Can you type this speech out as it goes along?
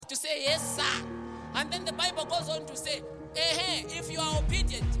to say, yes, sir. And then the Bible goes on to say, if you are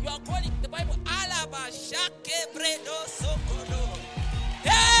obedient, you are calling the Bible,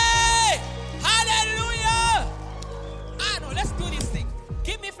 hey! Hallelujah! No, let's do this thing.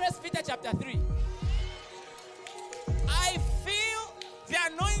 Give me 1 Peter chapter 3. I feel the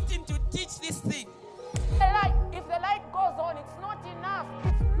anointing to teach this thing. If the light goes on, it's not enough.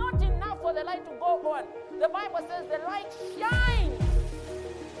 It's not enough for the light to go on. The Bible says the light shines.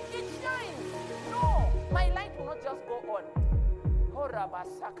 It shines. No, my light will not just go on.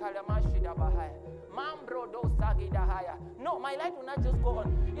 No, my light will not just go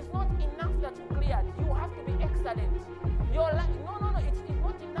on. It's not enough that you cleared. You have to be excellent. Your light, no. It's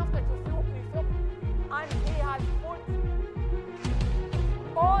not enough that you feel. And He has put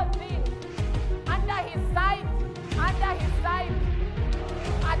all things under His side,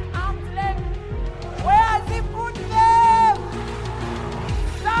 at arm's length. Where has He put them?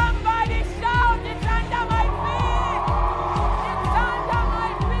 Somebody shout, it's under my feet. It's under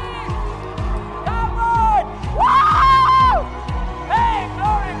my feet. Come on. Wow! Hey,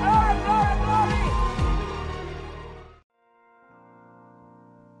 glory, glory, glory, glory.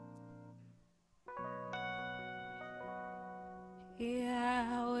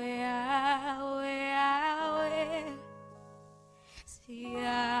 Yahweh, Yahweh, Yahweh,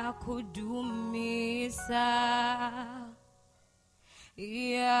 siyakudumisa.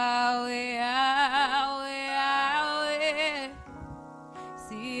 Yahweh, Yahweh, Yahweh,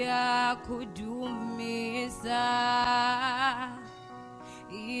 siyakudumisa.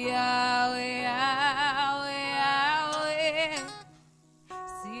 Yahweh, Yahweh, Yahweh,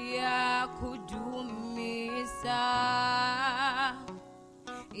 siyakudumisa.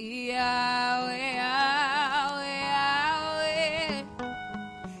 Yahweh, Yahweh, Yahweh,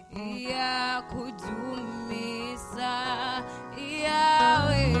 yakudumisa.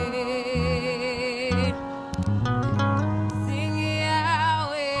 Yahweh, sing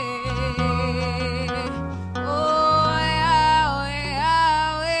Yahweh. Oh, Yahweh,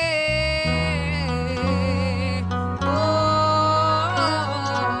 Yahweh. Oh,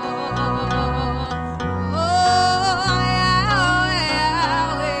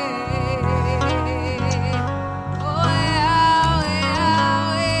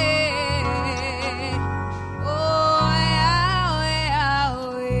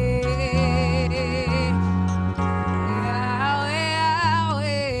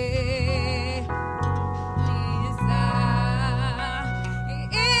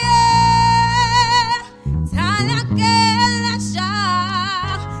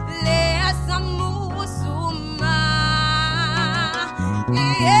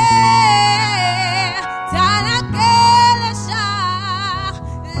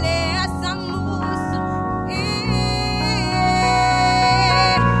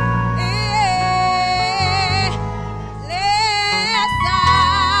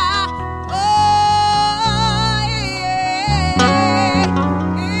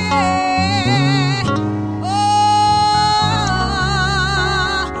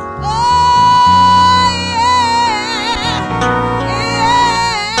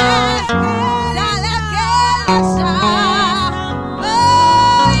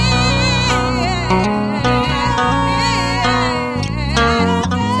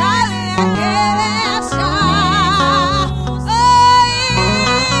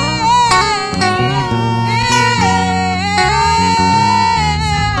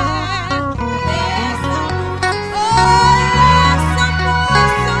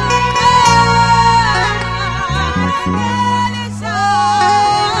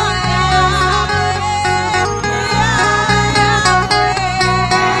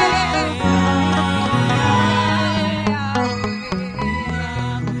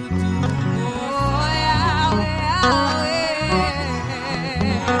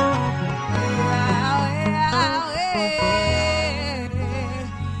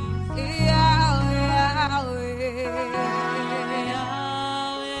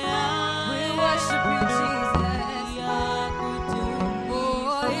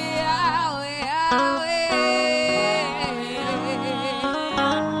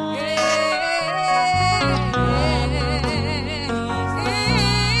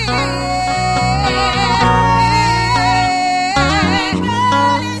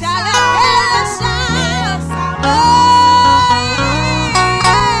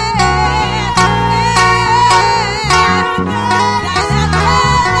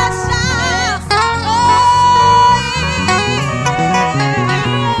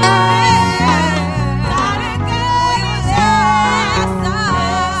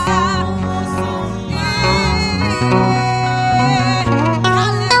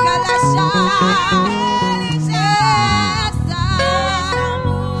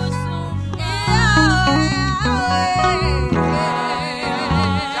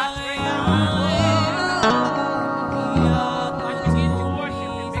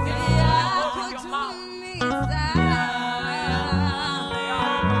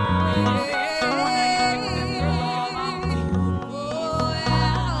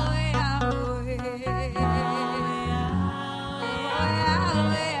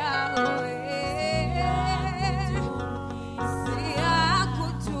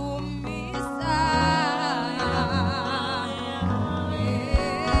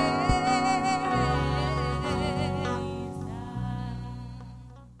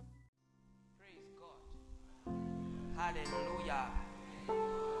 Hallelujah.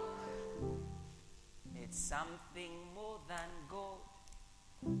 It's something more than gold.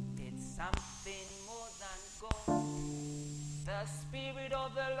 It's something more than gold. The Spirit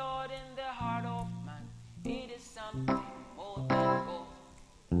of the Lord in the heart of man. It is something more than gold.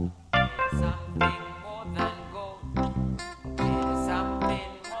 It's something more than gold. It is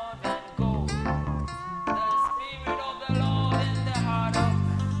something more than gold. The Spirit of the Lord in the heart of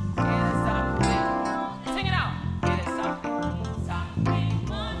man. It is something. Sing it out. It is something. Something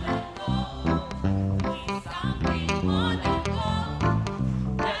more than gold. It's something more than gold.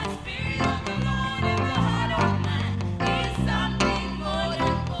 The Spirit of the Lord in the heart of man. Is something more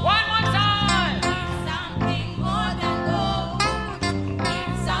than gold. One more time. It's something more than gold.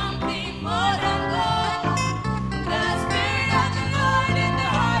 It's something more than gold. The Spirit of the Lord in the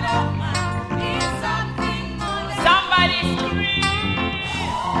heart of man is something more than gold. Somebody scream.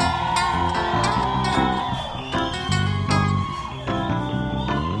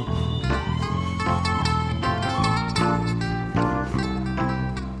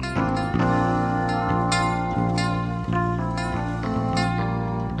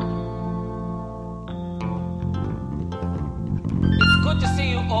 It's good to see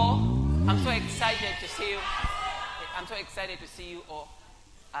you all. I'm so excited to see you. I'm so excited to see you all.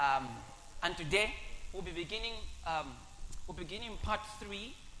 And today we'll be beginning part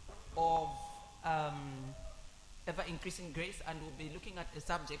 3 of ever increasing grace, and we'll be looking at a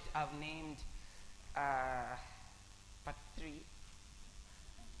subject I've named part 3,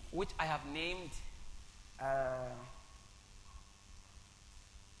 which I have named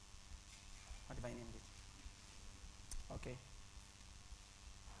what have I named it? Okay.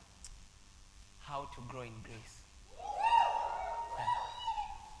 How to grow in grace. Yeah.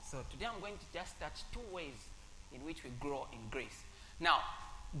 So today I'm going to just touch 2 ways in which we grow in grace. Now,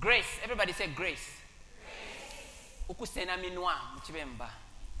 grace. Everybody say grace. Ukusena minwa mchibemba.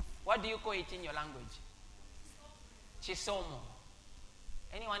 What do you call it in your language? Chisomo.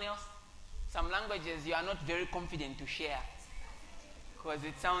 Anyone else? Some languages you are not very confident to share because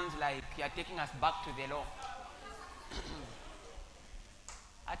it sounds like you are taking us back to the law.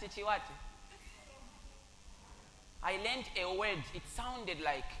 Atichiwati. I learned a word. It sounded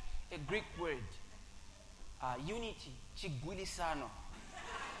like a Greek word. Unity. Chigulisano.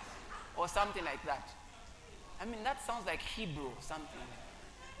 Or something like that. I mean, that sounds like Hebrew or something.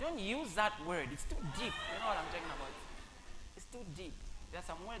 Don't use that word. It's too deep. You know what I'm talking about? It's too deep. There are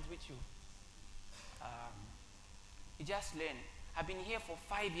some words which you just learn. I've been here for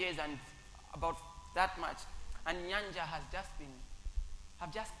 5 years and about that much. And Nyanja has just been,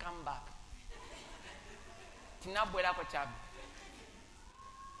 have just come back. I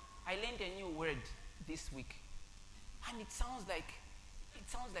learned a new word this week. And it sounds like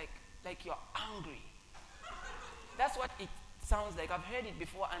you're angry. That's what it sounds like. I've heard it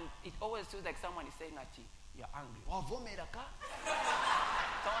before, and it always feels like someone is saying that you're angry.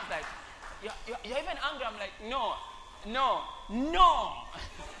 Sounds like, you're even angry. I'm like, no.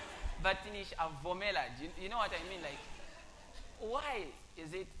 But finish a vomela. You know what I mean? Like, why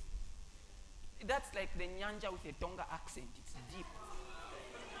is it? That's like the Nyanja with a Tonga accent. It's deep.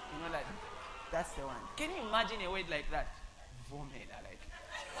 You know, like, that's the one. Can you imagine a word like that? Vomela, like.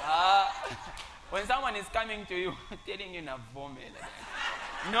 When someone is coming to you, telling you na vomela.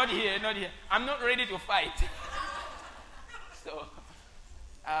 Not here. I'm not ready to fight. So,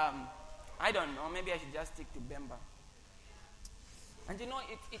 I don't know. Maybe I should just stick to Bemba. And you know,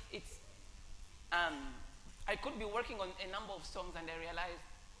 I could be working on a number of songs, and I realized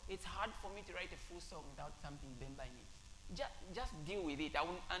it's hard for me to write a full song without something Bemba in it. Just deal with it. How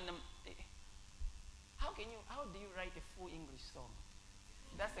do you write a full English song?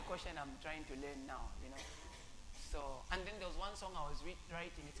 That's the question I'm trying to learn now, you know. So, and then there was one song I was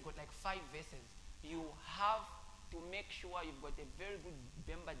writing. It's got like 5 verses. You have to make sure you've got a very good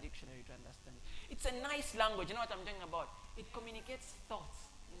Bemba dictionary to understand it. It's a nice language. You know what I'm talking about? It communicates thoughts,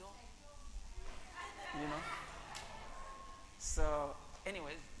 you know. So,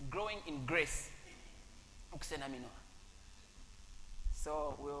 anyways, growing in grace.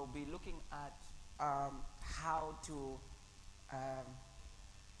 So we'll be looking at how to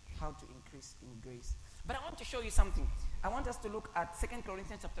increase in grace. But I want to show you something. I want us to look at 2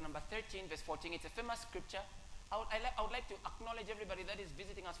 Corinthians chapter number 13, verse 14. It's a famous scripture. I would like to acknowledge everybody that is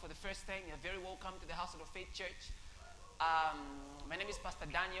visiting us for the first time. You're very welcome to the House of the Faith Church. My name is Pastor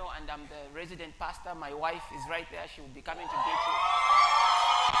Daniel, and I'm the resident pastor. My wife is right there. She will be coming to get you.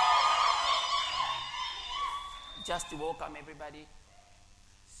 Just to welcome everybody.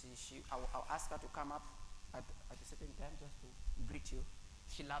 I'll ask her to come up at a certain time just to greet you.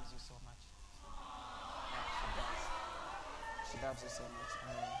 She loves you so much. She loves you so much.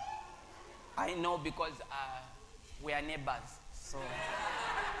 I know because we are neighbors. So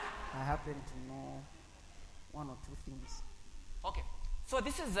I happen to know one or two things. Okay. So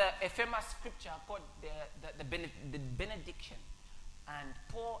this is a famous scripture called the benediction. And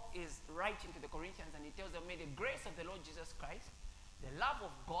Paul is writing to the Corinthians and he tells them, may the grace of the Lord Jesus Christ, the love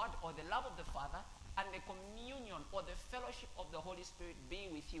of God or the love of the Father, and the communion or the fellowship of the Holy Spirit be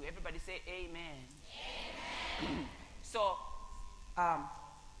with you. Everybody say amen. Amen. So,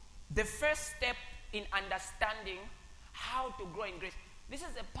 the first step in understanding how to grow in grace, this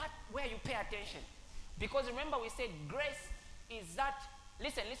is a part where you pay attention. Because remember we said grace is that,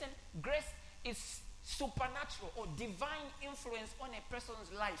 listen, grace is supernatural or divine influence on a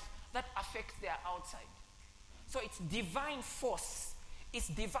person's life that affects their outside. So it's divine force. It's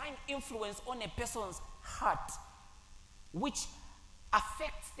divine influence on a person's heart, which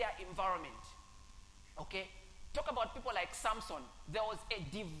affects their environment. Okay? Talk about people like Samson. There was a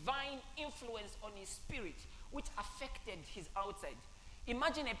divine influence on his spirit, which affected his outside.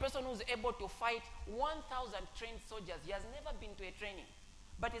 Imagine a person who's able to fight 1,000 trained soldiers. He has never been to a training.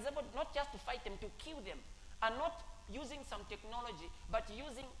 But he's able not just to fight them, to kill them. And not using some technology, but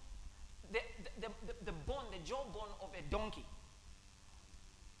using the bone, the jawbone of a donkey.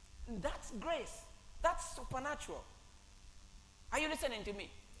 That's grace. That's supernatural. Are you listening to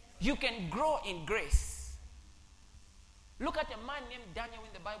me? You can grow in grace. Look at a man named Daniel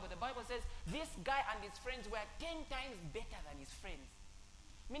in the Bible. The Bible says this guy and his friends were 10 times better than his friends.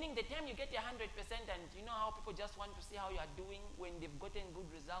 Meaning the time you get 100% and you know how people just want to see how you are doing when they've gotten good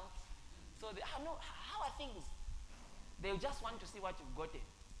results. So how are things? They just want to see what you've gotten.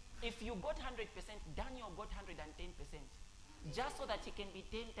 If you got 100%, Daniel got 110%. Just so that he can be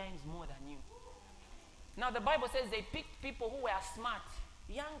 10 times more than you. Now the Bible says they picked people who were smart,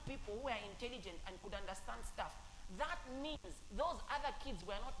 young people who were intelligent and could understand stuff. That means those other kids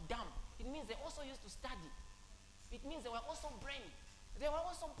were not dumb. It means they also used to study. It means they were also brainy. They were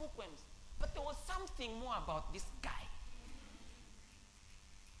also bookworms. But there was something more about this guy.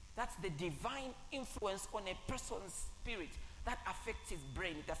 That's the divine influence on a person's spirit that affects his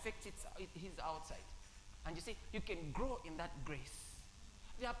brain. It affects his outside. And you see, you can grow in that grace.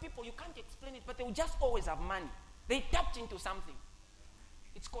 There are people, you can't explain it, but they will just always have money. They tapped into something.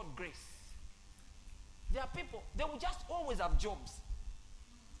 It's called grace. There are people, they will just always have jobs.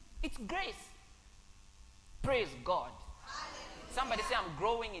 It's grace. Praise God. Somebody say, I'm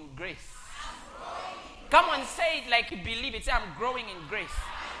growing in grace. Come on, say it like you believe it. Say, I'm growing in grace.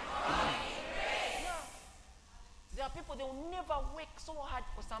 Yeah. There are people, they will never work so hard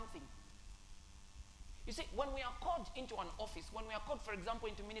for something. You see, when we are called into an office, when we are called, for example,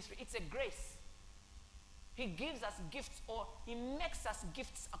 into ministry, it's a grace. He gives us gifts, or he makes us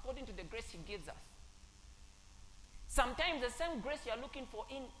gifts according to the grace he gives us. Sometimes the same grace you are looking for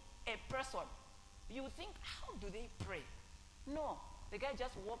in a person, you think, how do they pray? No, the guy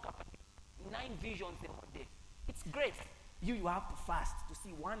just woke up and 9 visions the whole day. It's grace. You have to fast to see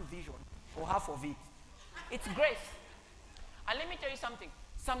 1 vision or half of it. It's grace. And let me tell you something.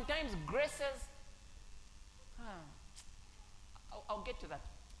 Sometimes graces, I'll get to that.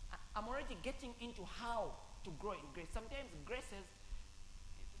 I'm already getting into how to grow in grace. Sometimes graces,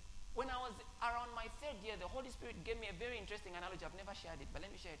 when I was around my 3rd year, the Holy Spirit gave me a very interesting analogy. I've never shared it, but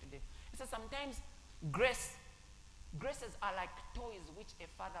let me share it today. He says sometimes graces are like toys which a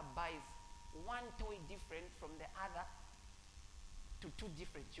father buys, one toy different from the other to 2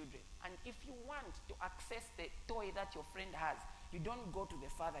 different children. And if you want to access the toy that your friend has, you don't go to the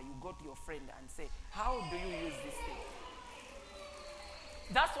father, you go to your friend and say, how do you use this thing?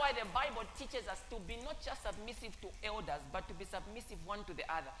 That's why the Bible teaches us to be not just submissive to elders, but to be submissive one to the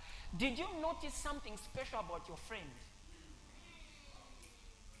other. Did you notice something special about your friend?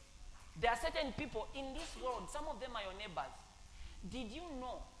 There are certain people in this world, some of them are your neighbors. Did you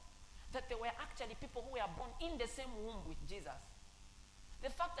know that there were actually people who were born in the same womb with Jesus? The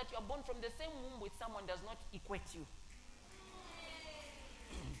fact that you are born from the same womb with someone does not equate you.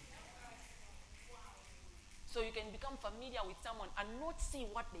 So you can become familiar with someone and not see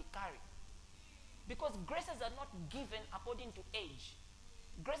what they carry. Because graces are not given according to age.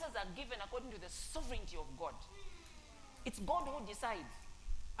 Graces are given according to the sovereignty of God. It's God who decides.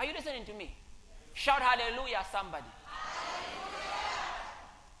 Are you listening to me? Shout hallelujah, somebody. Hallelujah.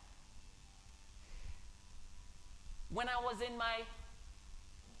 When I was in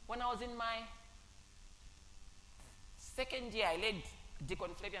my 2nd year, I led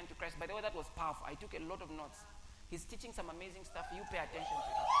Deacon Flavian to Christ. By the way, that was powerful. I took a lot of notes. He's teaching some amazing stuff. You pay attention to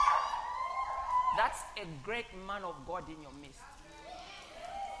it. That's a great man of God in your midst.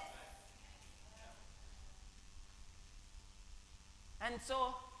 And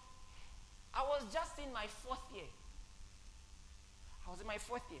so, I was just in my 4th year. I was in my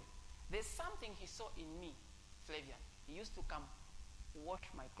 4th year. There's something he saw in me, Flavian. He used to come wash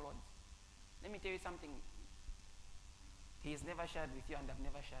my clothes. Let me tell you something. He's never shared with you and I've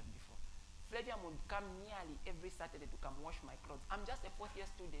never shared before. Flavian would come nearly every Saturday to come wash my clothes. I'm just a 4th year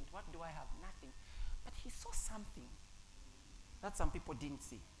student. What do I have? Nothing. But he saw something that some people didn't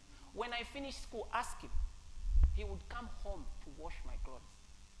see. When I finished school, ask him. He would come home to wash my clothes.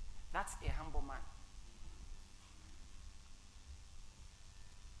 That's a humble man.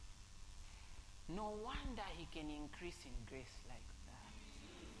 No wonder he can increase in grace like that.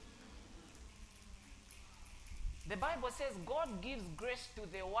 The Bible says God gives grace to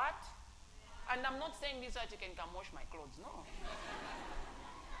the what? And I'm not saying this so that you can come wash my clothes. No.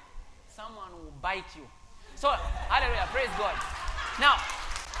 Someone will bite you. So, hallelujah, praise God. Now,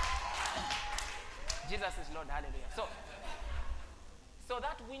 Jesus is Lord, hallelujah. So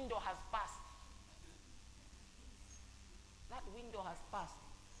that window has passed. That window has passed.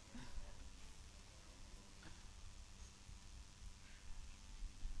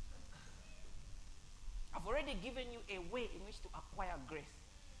 I've already given you a way in which to acquire grace.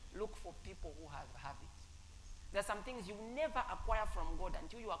 Look for people who have it. There are some things you never acquire from God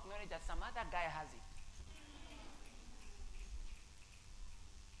until you acknowledge that some other guy has it.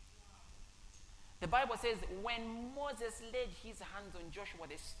 The Bible says, when Moses laid his hands on Joshua,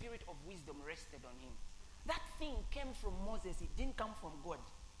 the spirit of wisdom rested on him. That thing came from Moses. It didn't come from God.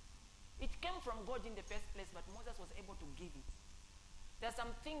 It came from God in the first place, but Moses was able to give it. There are some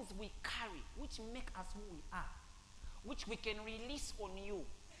things we carry which make us who we are, which we can release on you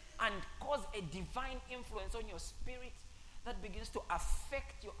and cause a divine influence on your spirit that begins to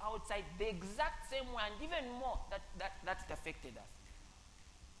affect you outside the exact same way and even more that it affected us.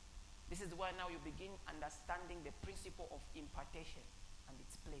 This is why now you begin understanding the principle of impartation and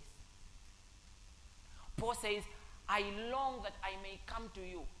its place. Paul says, I long that I may come to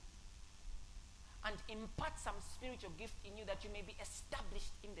you and impart some spiritual gift in you that you may be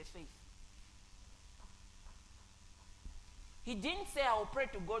established in the faith. He didn't say, I will pray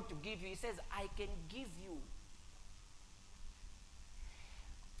to God to give you. He says, I can give you.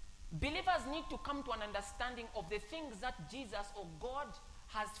 Believers need to come to an understanding of the things that Jesus or God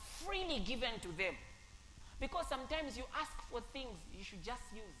has freely given to them. Because sometimes you ask for things you should just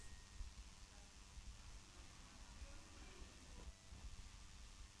use.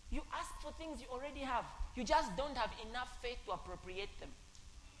 You ask for things you already have. You just don't have enough faith to appropriate them.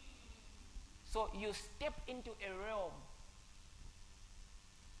 So you step into a realm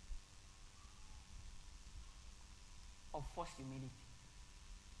of forced humility.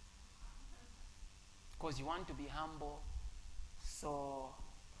 Because you want to be humble. So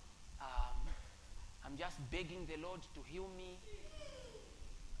I'm just begging the Lord to heal me.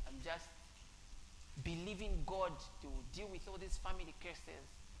 I'm just believing God to deal with all these family cases.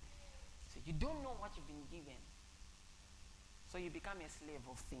 So you don't know what you've been given. So you become a slave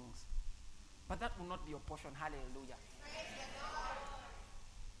of things. But that will not be your portion. Hallelujah.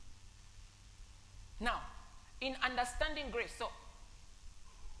 Now, in understanding grace, so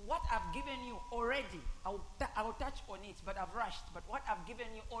what I've given you already, I'll touch on it, but I've rushed. But what I've given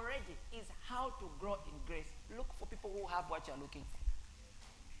you already is how to grow in grace. Look for people who have what you're looking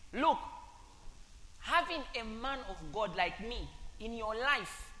for. Look, having a man of God like me in your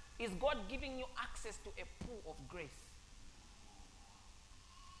life is God giving you access to a pool of grace.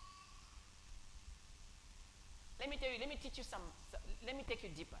 Let me tell you, let me teach you let me take you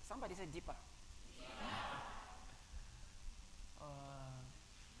deeper. Somebody say deeper.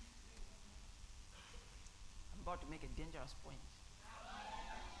 I'm about to make a dangerous point.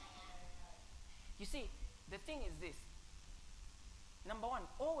 You see, the thing is this. Number one,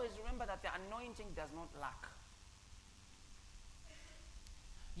 always remember that the anointing does not lack.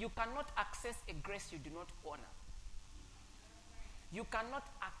 You cannot access a grace you do not honor. You cannot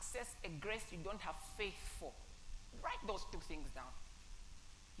access a grace you don't have faith for. Write those two things down.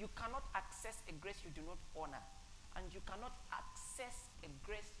 You cannot access a grace you do not honor. And you cannot access a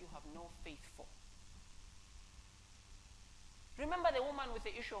grace you have no faith for. Remember the woman with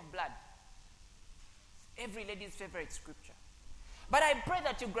the issue of blood. Every lady's favorite scripture. But I pray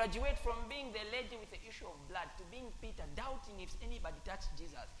that you graduate from being the lady with the issue of blood to being Peter, doubting if anybody touched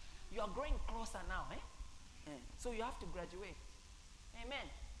Jesus. You are growing closer now, eh? So you have to graduate. Amen.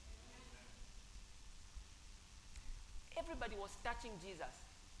 Everybody was touching Jesus.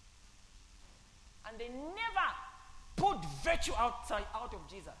 And they never put virtue out of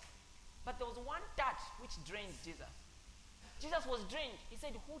Jesus. But there was one touch which drained Jesus. Jesus was drained. He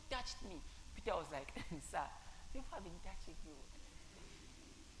said, who touched me? Peter was like, sir, people have been touching you.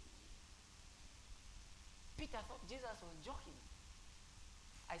 Peter thought Jesus was joking.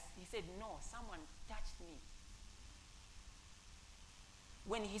 He said, no, someone touched me.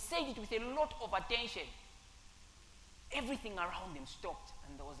 When he said it with a lot of attention, everything around him stopped,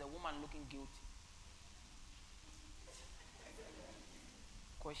 and there was a woman looking guilty.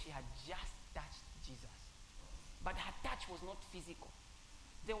 Because she had just touched Jesus. But her touch was not physical.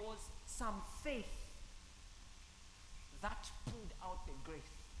 There was some faith that pulled out the grace.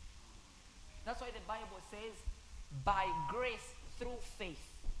 That's why the Bible says, by grace through faith.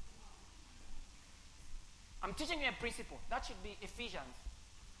 I'm teaching you a principle. That should be Ephesians.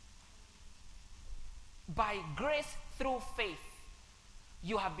 By grace through faith,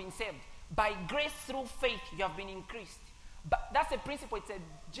 you have been saved. By grace through faith, you have been increased. But that's a principle. It's a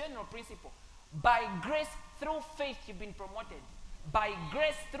general principle. By grace through faith, you've been promoted. By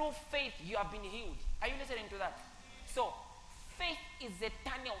grace through faith, you have been healed. Are you listening to that? So, faith is a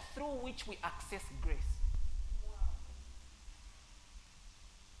tunnel through which we access grace.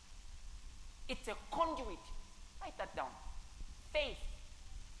 It's a conduit. Write that down. Faith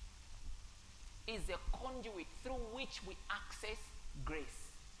is a conduit through which we access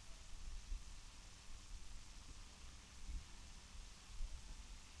grace.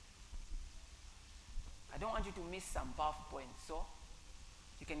 I don't want you to miss some powerful points, so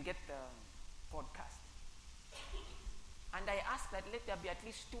you can get the podcast. And I ask that let there be at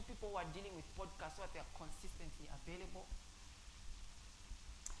least 2 people who are dealing with podcasts so that they are consistently available.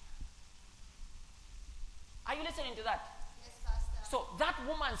 Are you listening to that? Yes, Pastor. So that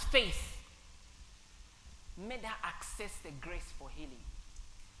woman's faith made her access the grace for healing.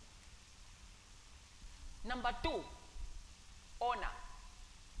 Number 2, honor.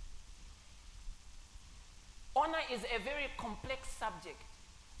 Honor is a very complex subject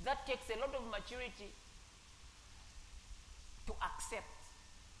that takes a lot of maturity to accept.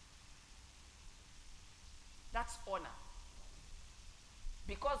 That's honor.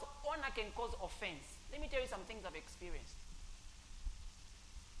 Because honor can cause offense. Let me tell you some things I've experienced.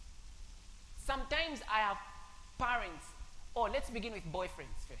 Sometimes I have parents. Let's begin with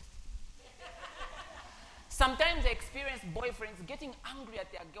boyfriends first. Sometimes I experience boyfriends getting angry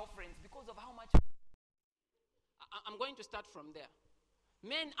at their girlfriends because of how much. I'm going to start from there.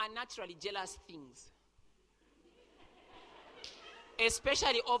 Men are naturally jealous things,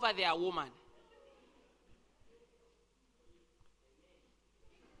 especially over their woman.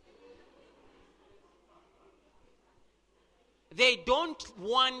 They don't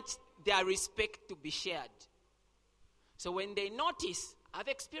want their respect to be shared. So when they notice, I've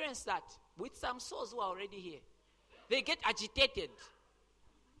experienced that with some souls who are already here, they get agitated.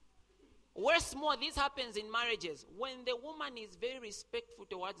 Worse more, this happens in marriages. When the woman is very respectful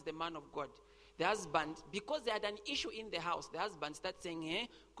towards the man of God, the husband, because they had an issue in the house, the husband starts saying,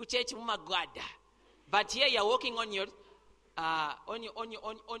 kuchechi mumagwada. But here you're walking on your on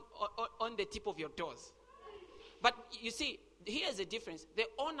the tip of your toes. But you see, here's the difference. The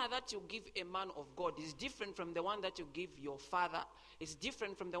honor that you give a man of God is different from the one that you give your father. It's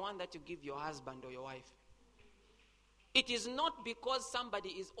different from the one that you give your husband or your wife. It is not because somebody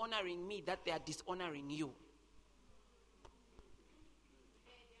is honoring me that they are dishonoring you.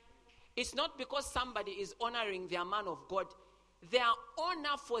 It's not because somebody is honoring their man of God. Their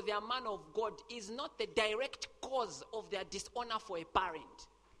honor for their man of God is not the direct cause of their dishonor for a parent.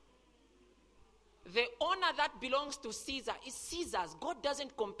 The honor that belongs to Caesar is Caesar's. God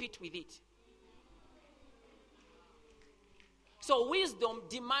doesn't compete with it. So wisdom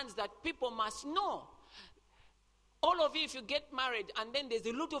demands that people must know. All of you, if you get married and then there's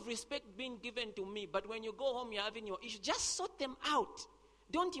a lot of respect being given to me, but when you go home you're having your issues, just sort them out.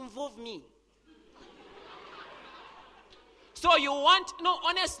 Don't involve me. So you want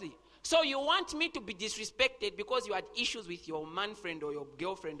me to be disrespected because you had issues with your man friend or your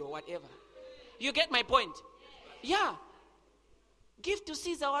girlfriend or whatever. You get my point? Yeah. Give to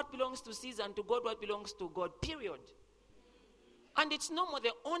Caesar what belongs to Caesar and to God what belongs to God, period. And it's no more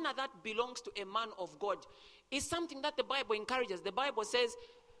the honor that belongs to a man of God is something that the Bible encourages. The Bible says,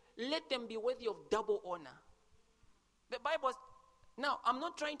 let them be worthy of double honor. The Bible, now, I'm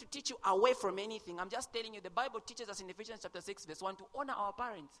not trying to teach you away from anything. I'm just telling you, the Bible teaches us in Ephesians chapter 6, verse 1, to honor our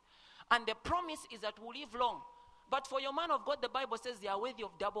parents. And the promise is that we'll live long. But for your man of God, the Bible says they are worthy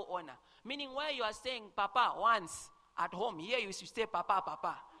of double honor. Meaning where you are saying, Papa, once at home, here you should say, Papa,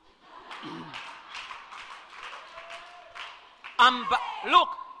 Papa. Look,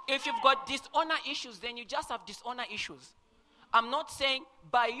 if you've got dishonor issues, then you just have dishonor issues. I'm not saying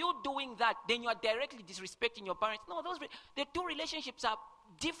by you doing that, then you are directly disrespecting your parents. No, the two relationships are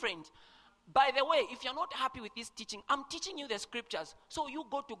different. By the way, if you're not happy with this teaching, I'm teaching you the scriptures. So you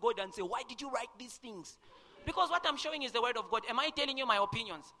go to God and say, why did you write these things? Because what I'm showing is the word of God. Am I telling you my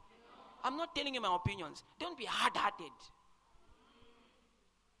opinions? I'm not telling you my opinions. Don't be hard-hearted.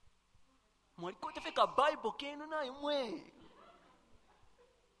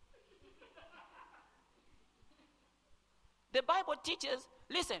 The Bible teaches,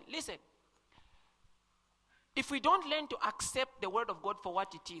 listen. If we don't learn to accept the word of God for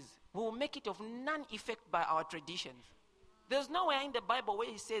what it is, we will make it of none effect by our traditions. There's nowhere in the Bible where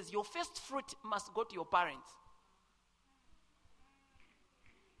it says your first fruit must go to your parents.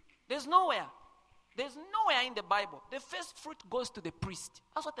 There's nowhere in the Bible. The first fruit goes to the priest.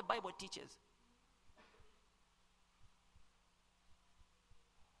 That's what the Bible teaches.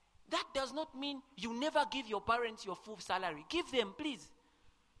 That does not mean you never give your parents your full salary. Give them, please.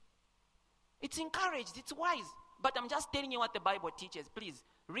 It's encouraged. It's wise. But I'm just telling you what the Bible teaches. Please,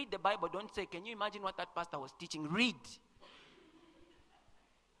 read the Bible. Don't say, can you imagine what that pastor was teaching? Read.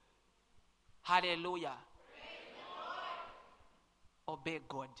 Hallelujah. Obey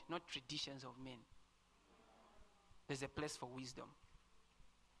God, not traditions of men. There's a place for wisdom.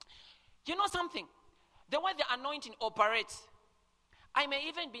 You know something? The way the anointing operates, I may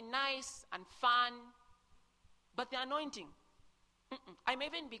even be nice and fun, but the anointing, I may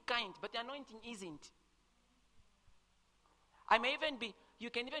even be kind, but the anointing isn't. I may even be, you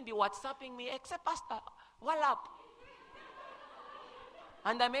can even be WhatsApping me, except Pastor, what up?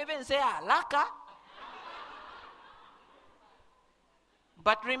 And I may even say, Laka.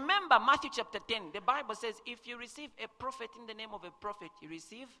 But remember Matthew chapter 10, the Bible says, if you receive a prophet in the name of a prophet, you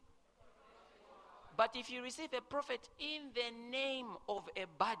receive. But if you receive a prophet in the name of a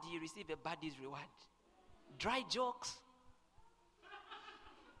body, you receive a body's reward. Dry jokes.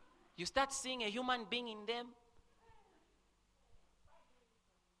 You start seeing a human being in them.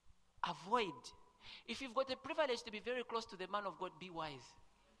 Avoid. If you've got the privilege to be very close to the man of God, be wise.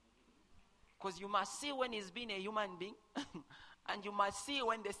 Because you must see when he's been a human being. And you must see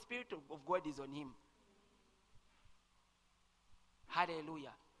when the Spirit of God is on him.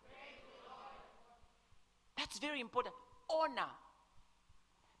 Hallelujah. That's very important. Honor.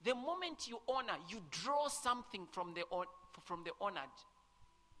 The moment you honor, you draw something from the honored.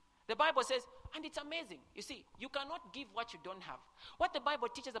 The Bible says, and it's amazing. You see, you cannot give what you don't have. What the Bible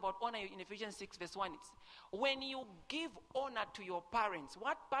teaches about honor in Ephesians 6 verse 1 is, when you give honor to your parents,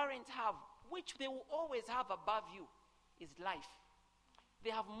 what parents have, which they will always have above you, is life.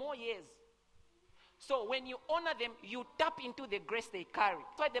 They have more years. So when you honor them, you tap into the grace they carry.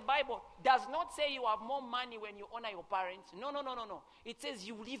 That's why the Bible does not say you have more money when you honor your parents. No. It says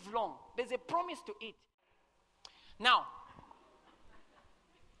you live long. There's a promise to it. Now,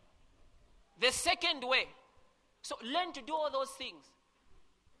 the second way. So learn to do all those things.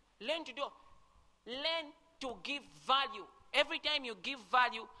 Learn to give value. Every time you give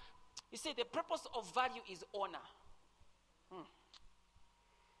value, you see the purpose of value is honor.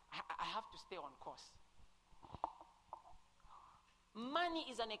 I have to stay on course. Money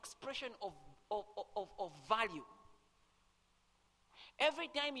is an expression of value. Every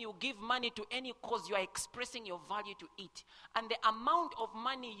time you give money to any cause, you are expressing your value to it. And the amount of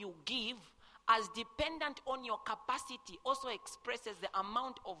money you give, as dependent on your capacity, also expresses the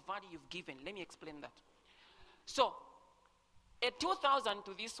amount of value you've given. Let me explain that. So, a 2,000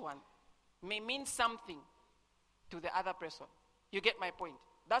 to this one may mean something to the other person. You get my point?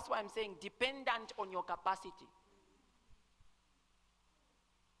 That's why I'm saying dependent on your capacity.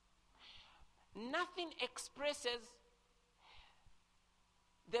 Nothing expresses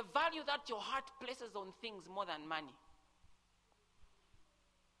the value that your heart places on things more than money.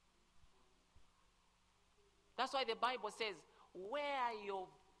 That's why the Bible says, where your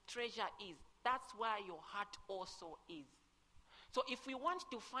treasure is, that's where your heart also is. So if we want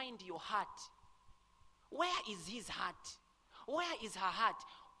to find your heart, where is his heart? Where is her heart?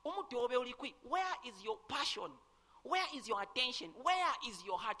 Where is your passion? Where is your attention? Where is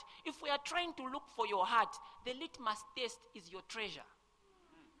your heart? If we are trying to look for your heart, the litmus test is your treasure.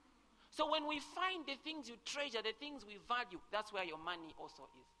 So when we find the things you treasure, the things we value, that's where your money also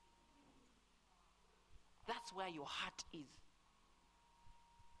is. That's where your heart is.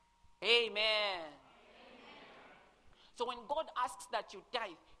 Amen. So when God asks that you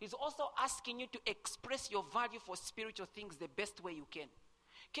tithe, he's also asking you to express your value for spiritual things the best way you can.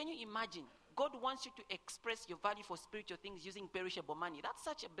 Can you imagine? God wants you to express your value for spiritual things using perishable money. That's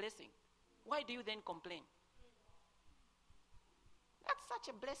such a blessing. Why do you then complain? That's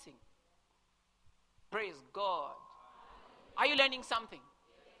such a blessing. Praise God. Are you learning something?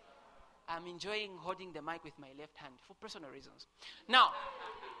 I'm enjoying holding the mic with my left hand for personal reasons. Now,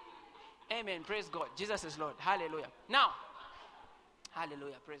 amen. Praise God. Jesus is Lord. Hallelujah. Now,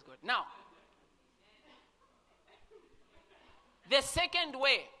 hallelujah. Praise God. Now, The second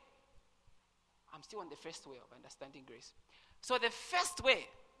way, I'm still on the first way of understanding grace. So the first way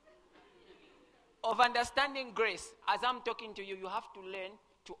of understanding grace, as I'm talking to you, you have to learn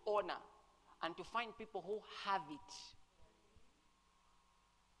to honor and to find people who have it.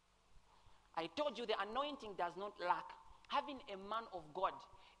 I told you the anointing does not lack. Having a man of God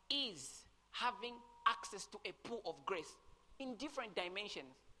is having access to a pool of grace in different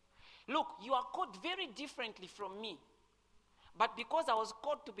dimensions. Look, you are called very differently from me. But because I was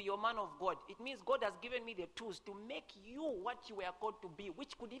called to be your man of God, it means God has given me the tools to make you what you were called to be,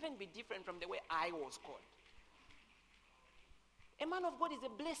 which could even be different from the way I was called. A man of God is a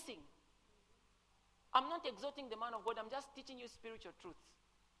blessing. I'm not exalting the man of God. I'm just teaching you spiritual truths.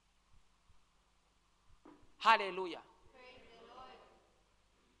 Hallelujah. Praise the Lord.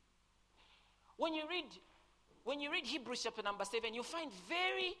 When you read Hebrews chapter number 7, you find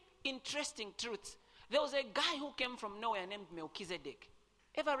very interesting truths. There was a guy who came from nowhere named Melchizedek.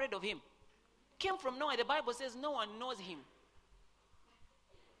 Ever read of him? Came from nowhere. The Bible says no one knows him.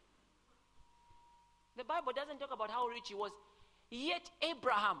 The Bible doesn't talk about how rich he was. Yet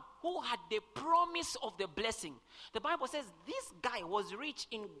Abraham, who had the promise of the blessing, the Bible says this guy was rich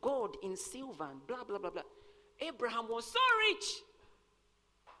in gold, in silver, and blah, blah, blah, blah. Abraham was so rich.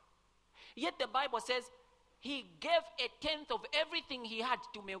 Yet the Bible says he gave a tenth of everything he had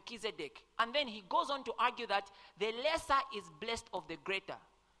to Melchizedek. And then he goes on to argue that the lesser is blessed of the greater.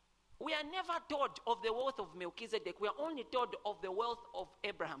 We are never told of the wealth of Melchizedek. We are only told of the wealth of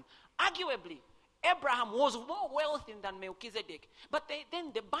Abraham. Arguably, Abraham was more wealthy than Melchizedek. But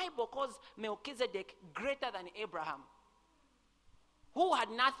then the Bible calls Melchizedek greater than Abraham, who had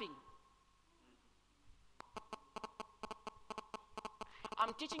nothing.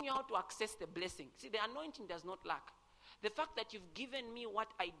 I'm teaching you how to access the blessing. See, the anointing does not lack. The fact that you've given me what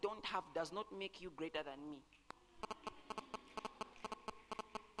I don't have does not make you greater than me.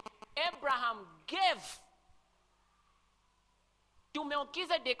 Abraham gave to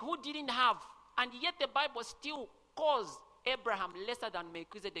Melchizedek who didn't have, and yet the Bible still calls Abraham lesser than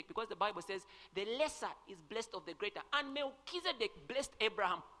Melchizedek, because the Bible says the lesser is blessed of the greater. And Melchizedek blessed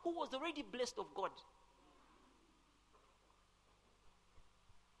Abraham, who was already blessed of God.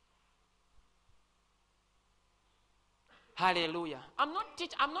 Hallelujah. I'm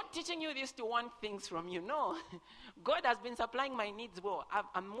not teaching you this to want things from you. No. God has been supplying my needs well.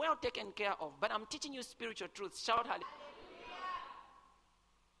 I'm well taken care of. But I'm teaching you spiritual truths. Shout hallelujah.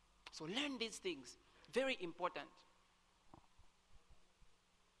 So learn these things. Very important.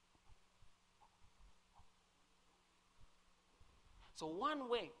 So one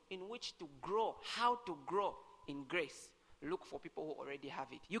way in which to grow, how to grow in grace, look for people who already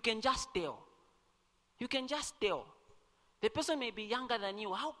have it. You can just tell. You can just tell. The person may be younger than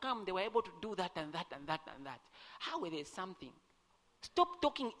you. How come they were able to do that and that and that and that? How is there something? Stop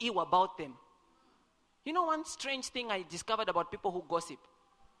talking ill about them. You know one strange thing I discovered about people who gossip?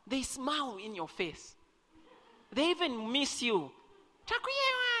 They smile in your face. They even miss you.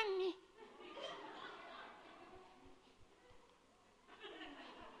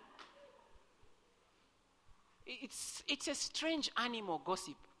 It's a strange animal,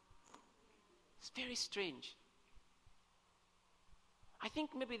 gossip. It's very strange. I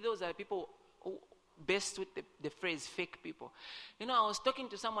think maybe those are people who best with the phrase fake people. You know, I was talking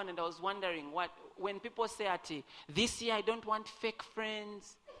to someone and I was wondering when people say this year I don't want fake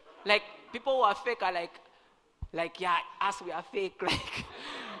friends. Like people who are fake are like yeah, us we are fake. Like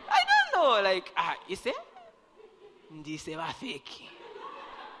I don't know. Like you say, this is fake.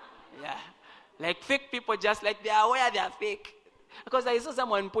 Yeah, like fake people just like they are aware they are fake. Because I saw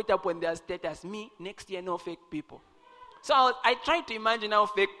someone put up on their status, me next year no fake people. So I tried to imagine how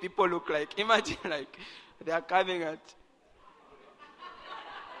fake people look like. Imagine like they are coming at.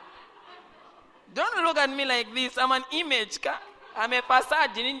 Don't look at me like this. I'm an image. I'm a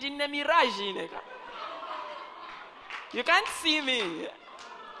facade. You can't see me.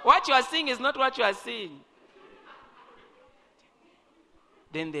 What you are seeing is not what you are seeing.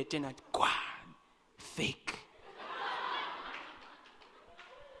 Then they turn at fake.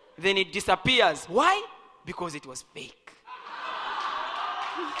 Then it disappears. Why? Because it was fake.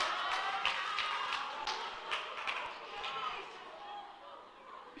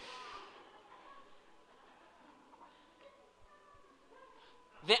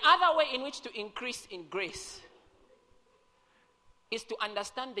 The other way in which to increase in grace is to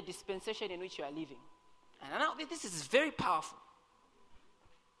understand the dispensation in which you are living. And now this is very powerful.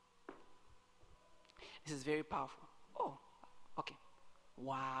 This is very powerful. Oh, okay.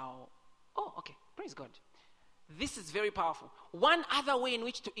 Wow. Oh, okay. Praise God. This is very powerful. One other way in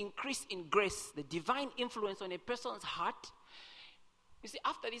which to increase in grace, the divine influence on a person's heart, You see,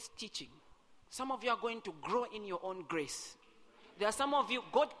 after this teaching, some of you are going to grow in your own grace. There are some of you,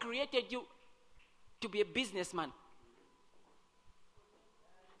 God created you to be a businessman.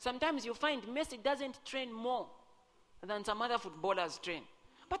 Sometimes you find Messi doesn't train more than some other footballers train.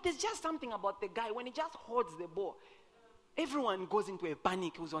 But there's just something about the guy, when he just holds the ball, everyone goes into a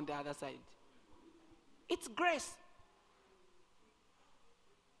panic who's on the other side. It's grace.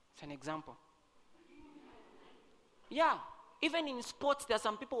 It's an example. Yeah, even in sports, there are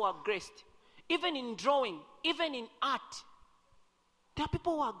some people who are graced. Even in drawing, even in art, there are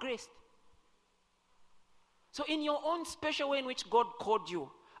people who are graced. So in your own special way in which God called you,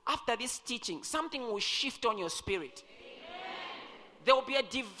 after this teaching, something will shift on your spirit. Amen. There will be a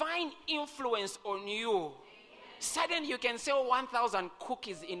divine influence on you. Amen. Suddenly you can sell 1,000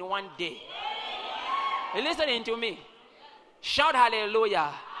 cookies in one day. Amen. Listening to me? Shout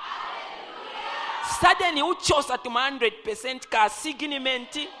hallelujah. Suddenly you chose at 100% ka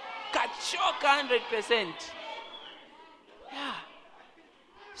significant ka choka 100%. Yeah.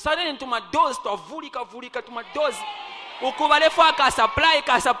 Suddenly to my doors to vulika to my doors. Ukubale for ka supply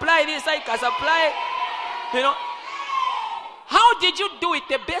this I ka supply. You know. How did you do it?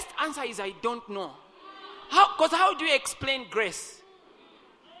 The best answer is I don't know. How do you explain grace?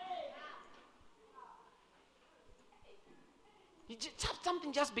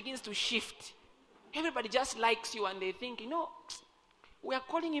 Something just begins to shift. Everybody just likes you and they think, you know, we are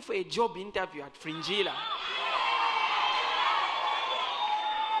calling you for a job interview at Fringilla.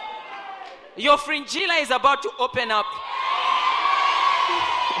 Your Fringilla is about to open up.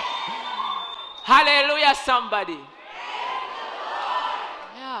 Hallelujah, somebody.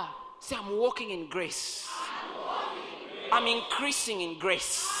 Yeah. Say, I'm walking in grace. I'm increasing in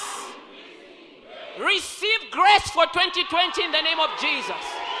grace. Receive grace for 2020 in the name of Jesus.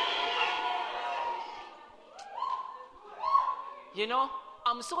 You know,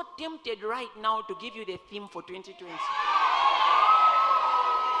 I'm so tempted right now to give you the theme for 2020.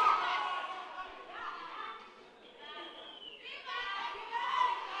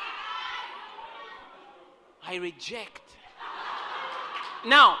 I reject.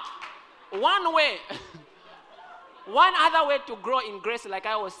 Now, one other way to grow in grace, like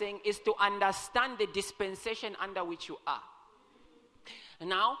I was saying, is to understand the dispensation under which you are.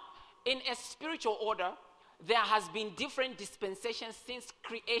 Now, in a spiritual order, there has been different dispensations since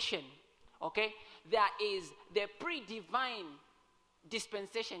creation. Okay? There is the pre-divine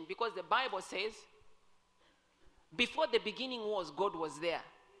dispensation, because the Bible says, before the beginning was, God was there.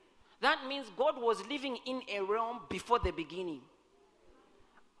 That means God was living in a realm before the beginning.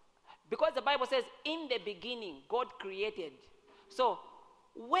 Because the Bible says, in the beginning, God created. So,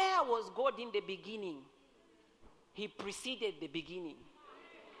 where was God in the beginning? He preceded the beginning.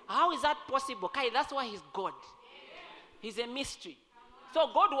 How is that possible? Kai, that's why he's God. He's a mystery. So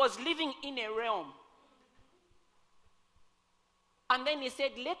God was living in a realm. And then he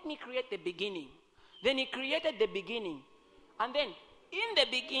said, let me create the beginning. Then he created the beginning. And then, in the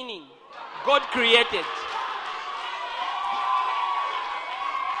beginning, God created.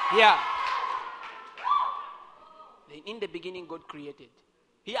 Yeah. Then in the beginning, God created.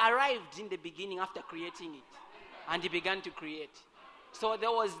 He arrived in the beginning after creating it. And he began to create. So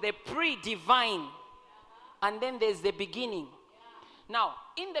there was the pre-divine, and then there's the beginning. Now,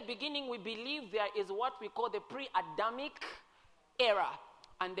 in the beginning, we believe there is what we call the pre-Adamic era.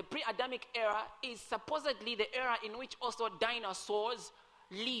 And the pre-Adamic era is supposedly the era in which also dinosaurs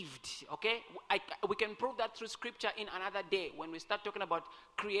lived. Okay? We can prove that through scripture in another day when we start talking about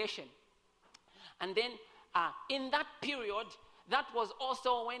creation. And then in that period, that was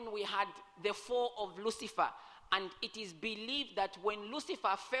also when we had the fall of Lucifer. And it is believed that when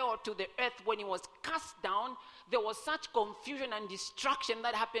Lucifer fell to the earth, when he was cast down, there was such confusion and destruction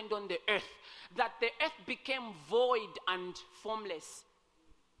that happened on the earth, that the earth became void and formless.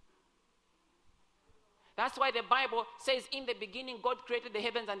 That's why the Bible says in the beginning God created the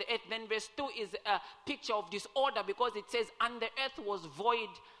heavens and the earth. Then verse 2 is a picture of disorder, because it says, and the earth was void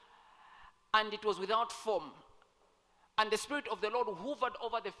and it was without form. And the Spirit of the Lord hovered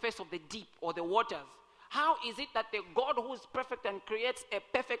over the face of the deep, or the waters. How is it that the God who is perfect and creates a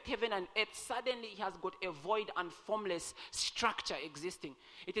perfect heaven and earth, suddenly has got a void and formless structure existing?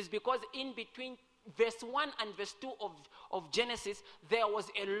 It is because in between verse 1 and verse 2 of Genesis, there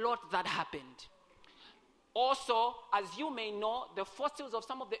was a lot that happened. Also, as you may know, the fossils of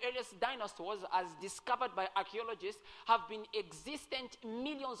some of the earliest dinosaurs, as discovered by archaeologists, have been existent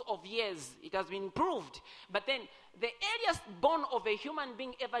millions of years. It has been proved. But then, the earliest bone of a human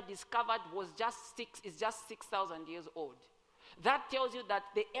being ever discovered is just 6,000 years old. That tells you that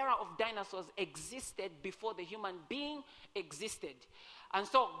the era of dinosaurs existed before the human being existed. And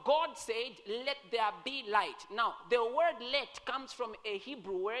so God said, let there be light. Now, the word let comes from a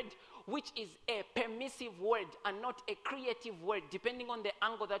Hebrew word, which is a permissive word and not a creative word, depending on the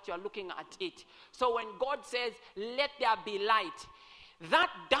angle that you are looking at it. So when God says, let there be light, that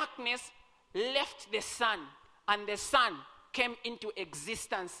darkness left the sun, and the sun came into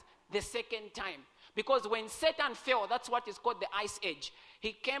existence the second time. Because when Satan fell, that's what is called the Ice Age.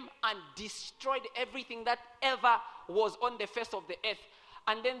 He came and destroyed everything that ever was on the face of the earth.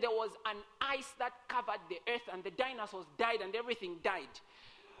 And then there was an ice that covered the earth, and the dinosaurs died and everything died.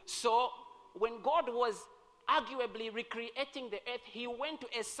 So when God was arguably recreating the earth, he went to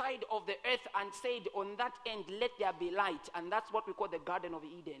a side of the earth and said, on that end, let there be light. And that's what we call the Garden of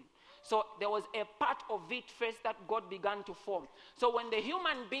Eden. So there was a part of it first that God began to form. So when the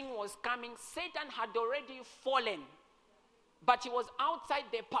human being was coming, Satan had already fallen. But he was outside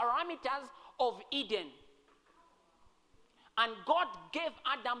the parameters of Eden. And God gave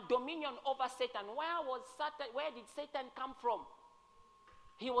Adam dominion over Satan. Where did Satan come from?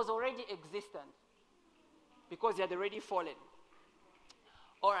 He was already existent. Because he had already fallen.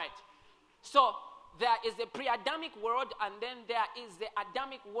 All right. So there is the pre-Adamic world, and then there is the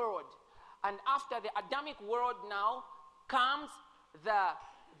Adamic world. And after the Adamic world now comes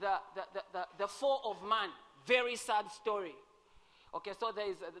the fall of man. Very sad story. Okay, so there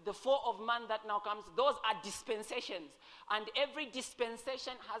is the fall of man that now comes. Those are dispensations. And every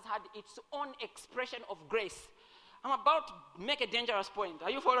dispensation has had its own expression of grace. I'm about to make a dangerous point.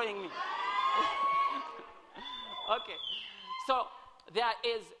 Are you following me? Okay. So there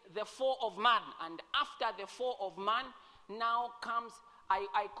is the fall of man. And after the fall of man, now comes,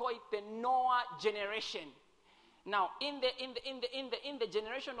 I call it the Noah generation. Now, in the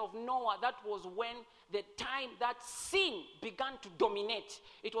generation of Noah, that was when the time that sin began to dominate.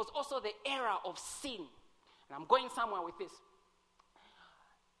 It was also the era of sin. And I'm going somewhere with this.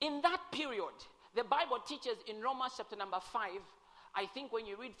 In that period, the Bible teaches in Romans chapter number 5, I think when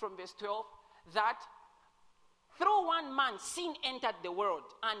you read from verse 12, that through one man sin entered the world,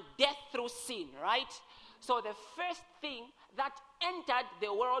 and death through sin, right? So the first thing that entered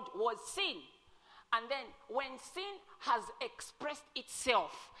the world was sin. And then when sin has expressed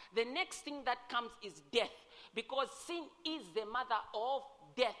itself, the next thing that comes is death. Because sin is the mother of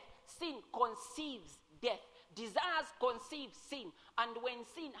death. Sin conceives death. Desires conceive sin. And when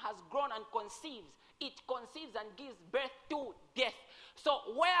sin has grown and conceives, it conceives and gives birth to death. So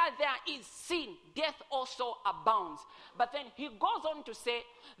where there is sin, death also abounds. But then he goes on to say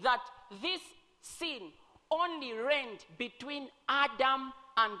that this sin only reigned between Adam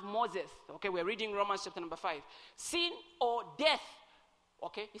and Moses. Okay, we're reading Romans chapter number 5. Sin or death.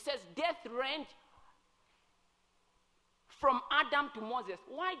 Okay, he says death reigned from Adam to Moses.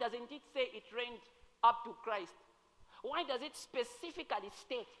 Why doesn't it say it reigned up to Christ? Why does it specifically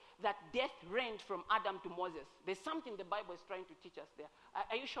state that death reigned from Adam to Moses? There's something the Bible is trying to teach us there.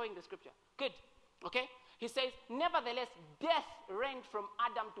 Are you showing the scripture? Good. Okay. He says, nevertheless, death reigned from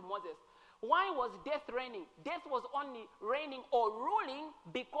Adam to Moses. Why was death reigning? Death was only reigning or ruling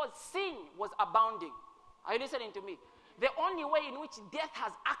because sin was abounding. Are you listening to me? The only way in which death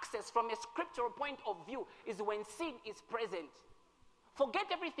has access from a scriptural point of view is when sin is present. Forget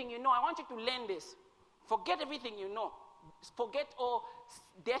everything you know. I want you to learn this. Forget everything you know. Forget,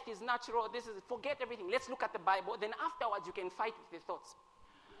 death is natural. Forget everything. Let's look at the Bible. Then afterwards you can fight with the thoughts.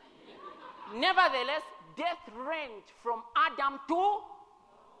 Nevertheless, death reigned from Adam to...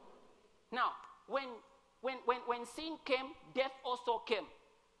 Now, when sin came, death also came.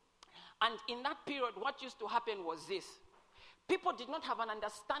 And in that period, what used to happen was this. People did not have an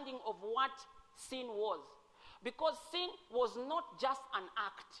understanding of what sin was. Because sin was not just an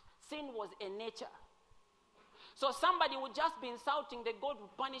act. Sin was a nature. So somebody would just be insulting, that God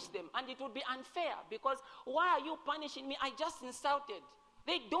would punish them. And it would be unfair. Because why are you punishing me? I just insulted.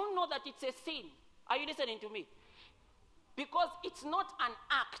 They don't know that it's a sin. Are you listening to me? Because it's not an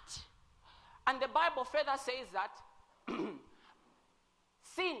act. And the Bible further says that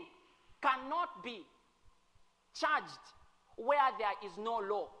sin cannot be charged where there is no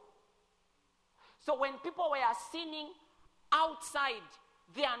law. So when people were sinning outside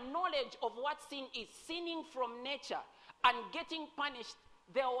their knowledge of what sin is, sinning from nature and getting punished,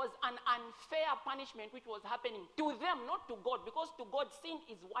 there was an unfair punishment which was happening to them, not to God, because to God sin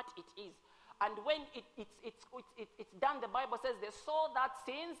is what it is. And when it's done, the Bible says the soul that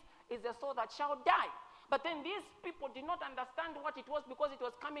sins is the soul that shall die. But then these people did not understand what it was because it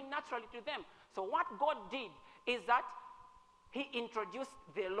was coming naturally to them. So what God did is that he introduced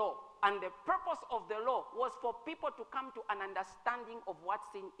the law. And the purpose of the law was for people to come to an understanding of what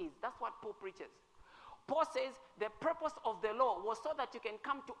sin is. That's what Paul preaches. Paul says the purpose of the law was so that you can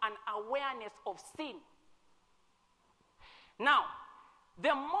come to an awareness of sin. Now,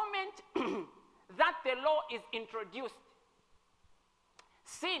 the moment that the law is introduced,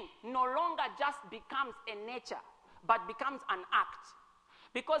 sin no longer just becomes a nature, but becomes an act.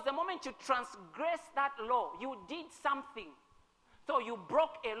 Because the moment you transgress that law, you did something. So you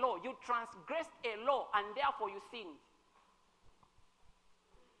broke a law, you transgressed a law, and therefore you sinned.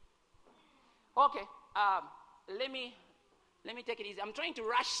 Okay, let me take it easy. I'm trying to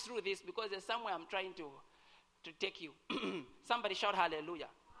rush through this because there's somewhere I'm trying to take you. Somebody shout hallelujah.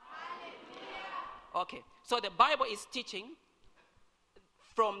 Hallelujah. Okay, so the Bible is teaching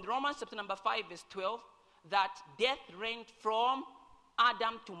from Romans chapter number 5 verse 12 that death reigned from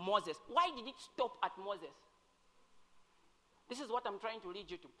Adam to Moses. Why did it stop at Moses? This is what I'm trying to lead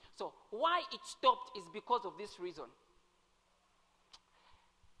you to. So why it stopped is because of this reason.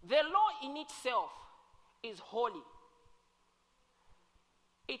 The law in itself is holy.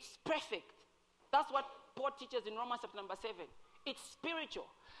 It's perfect. That's what Paul teaches in Romans chapter number 7. It's spiritual.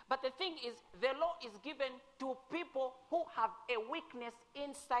 But the thing is, the law is given to people who have a weakness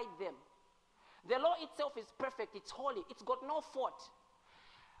inside them. The law itself is perfect. It's holy. It's got no fault.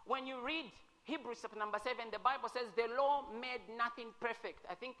 When you read Hebrews chapter number 7, the Bible says the law made nothing perfect.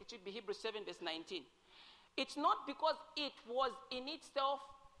 I think it should be Hebrews 7 verse 19. It's not because it was in itself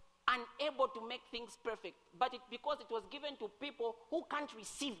unable to make things perfect, but because it was given to people who can't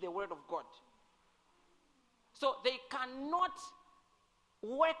receive the word of God. So they cannot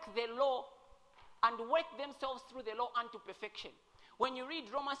work the law and work themselves through the law unto perfection. When you read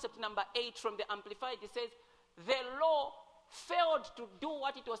Romans chapter number 8 from the Amplified, it says the law failed to do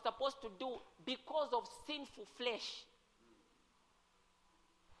what it was supposed to do because of sinful flesh.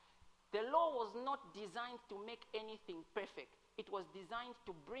 The law was not designed to make anything perfect. It was designed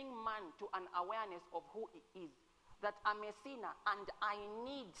to bring man to an awareness of who he is. That I'm a sinner and I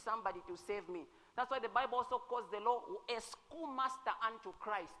need somebody to save me. That's why the Bible also calls the law a schoolmaster unto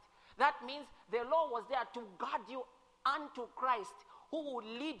Christ. That means the law was there to guard you unto Christ, who would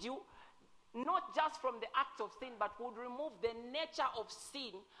lead you not just from the acts of sin, but would remove the nature of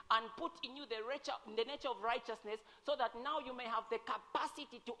sin and put in you the nature of righteousness, so that now you may have the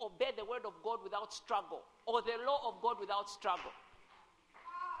capacity to obey the word of God without struggle, or the law of God without struggle.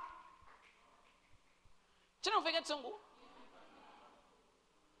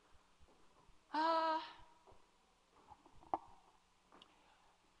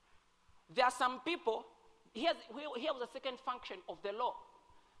 There are some people, here was the second function of the law.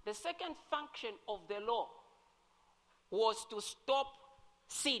 The second function of the law was to stop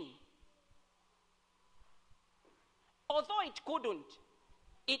sin. Although it couldn't,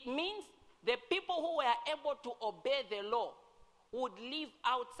 it means the people who were able to obey the law would live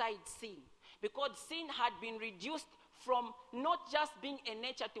outside sin, because sin had been reduced from not just being a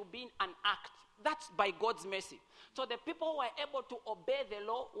nature to being an act. That's by God's mercy. So the people who were able to obey the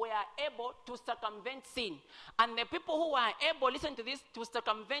law were able to circumvent sin. And the people who were able, listen to this, to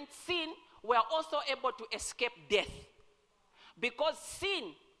circumvent sin were also able to escape death. Because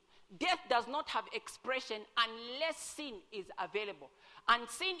death does not have expression unless sin is available. And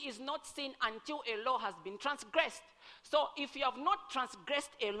sin is not sin until a law has been transgressed. So if you have not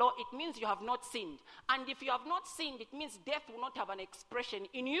transgressed a law, it means you have not sinned. And if you have not sinned, it means death will not have an expression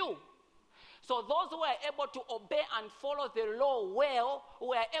in you. So those who were able to obey and follow the law well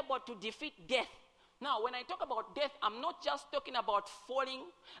were able to defeat death. Now, when I talk about death, I'm not just talking about falling.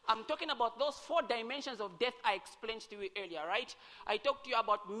 I'm talking about those 4 dimensions of death I explained to you earlier, right? I talked to you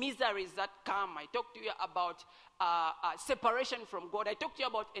about miseries that come. I talked to you about separation from God. I talked to you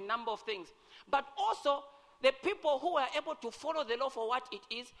about a number of things. But also, the people who were able to follow the law for what it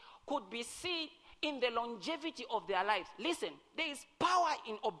is could be seen in the longevity of their lives. Listen, there is power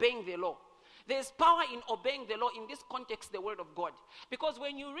in obeying the law. There's power in obeying the law, in this context, the word of God. Because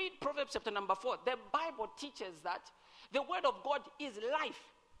when you read Proverbs chapter number 4, the Bible teaches that the word of God is life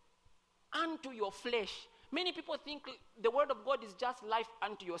unto your flesh. Many people think the word of God is just life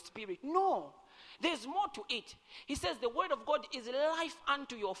unto your spirit. No, there's more to it. He says the word of God is life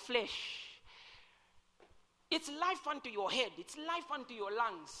unto your flesh. It's life unto your head. It's life unto your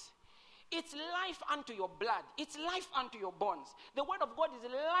lungs. It's life unto your blood. It's life unto your bones. The word of God is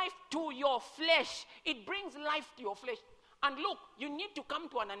life to your flesh. It brings life to your flesh. And look, you need to come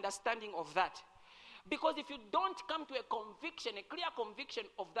to an understanding of that. Because if you don't come to a conviction, a clear conviction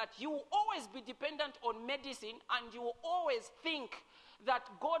of that, you will always be dependent on medicine, and you will always think that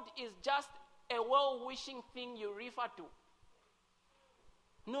God is just a well-wishing thing you refer to.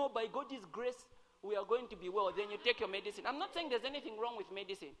 no, by God's grace, we are going to be well. Then you take your medicine. I'm not saying there's anything wrong with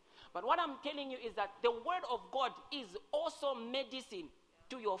medicine. But what I'm telling you is that the word of God is also medicine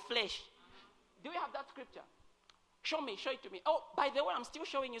to your flesh. Do we have that scripture? Show it to me. Oh, by the way, I'm still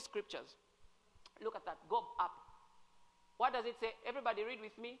showing you scriptures. Look at that. Go up. What does it say? Everybody read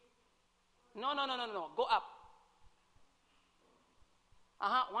with me. No. Go up.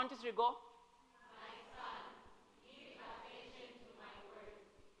 1, 2, 3, go. My son, give attention to my word.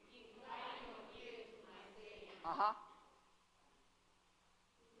 Incline your ear to my saying.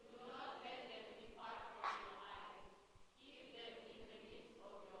 Do not let them depart from your eyes. Keep them in the midst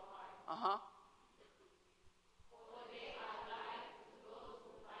of your heart. For they are life to those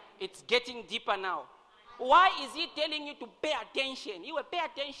who find them. It's getting deeper now. Why is he telling you to pay attention? You will pay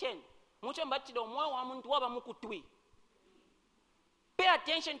attention. Pay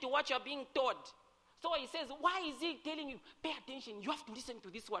attention to what you're being taught. So he says, why is he telling you, pay attention, you have to listen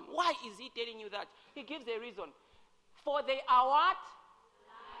to this one. Why is he telling you that? He gives a reason. For they are what?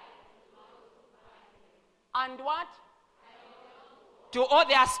 And what? To all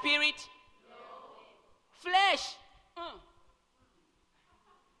their spirit? Flesh.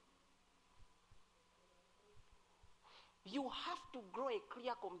 You have to grow a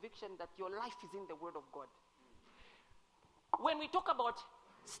clear conviction that your life is in the Word of God. When we talk about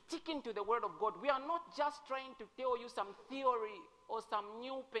sticking to the Word of God, we are not just trying to tell you some theory or some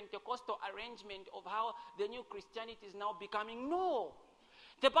new Pentecostal arrangement of how the new Christianity is now becoming. No.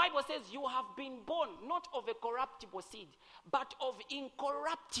 The Bible says you have been born not of a corruptible seed, but of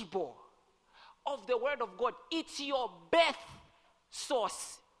incorruptible, of the Word of God. It's your birth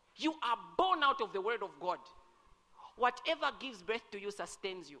source. You are born out of the Word of God. Whatever gives birth to you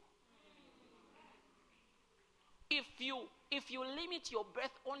sustains you. If you limit your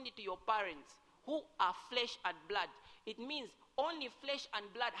birth only to your parents, who are flesh and blood, it means only flesh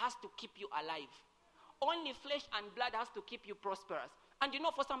and blood has to keep you alive. Only flesh and blood has to keep you prosperous. And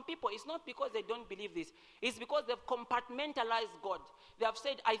for some people, it's not because they don't believe this. It's because they've compartmentalized God. They have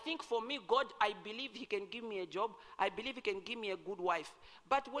said, I think for me, God, I believe he can give me a job. I believe he can give me a good wife.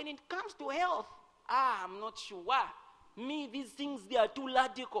 But when it comes to health, I'm not sure. Me, these things, they are too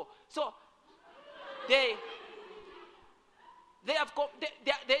radical. So, they've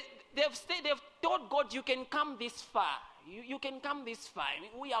told God, you can come this far. You can come this far. I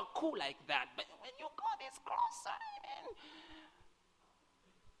mean, we are cool like that. But when you go this closer, man.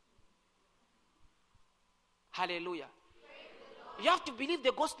 Hallelujah. You have to believe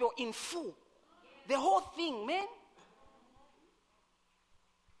the gospel in full. The whole thing, man.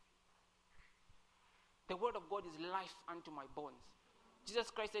 The word of God is life unto my bones.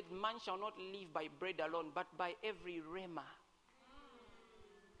 Jesus Christ said, man shall not live by bread alone, but by every rhema.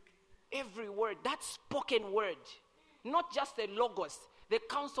 Every word, that spoken word. Not just the logos, the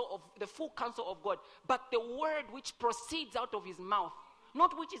full counsel of God, but the word which proceeds out of his mouth.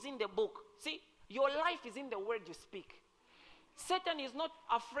 Not which is in the book. See, your life is in the word you speak. Satan is not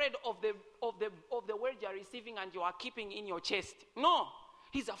afraid of the word you are receiving and you are keeping in your chest. No.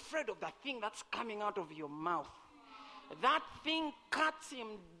 He's afraid of that thing that's coming out of your mouth. That thing cuts him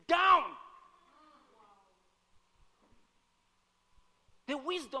down. The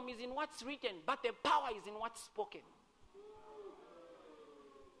wisdom is in what's written, but the power is in what's spoken.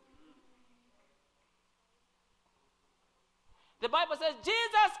 The Bible says,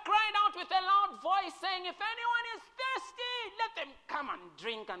 Jesus cried out with a loud voice saying, if anyone is thirsty, let them come and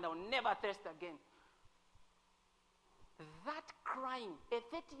drink and they'll never thirst again. That crying, a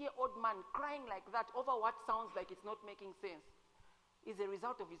 30-year-old man crying like that over what sounds like it's not making sense, is a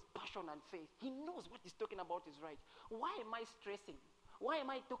result of his passion and faith. He knows what he's talking about is right. Why am I stressing? Why am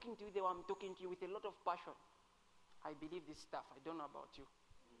I talking to you the way I'm talking to you with a lot of passion? I believe this stuff. I don't know about you.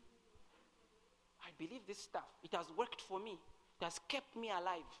 I believe this stuff. It has worked for me. It has kept me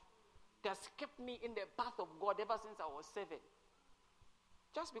alive. It has kept me in the path of God ever since I was 7.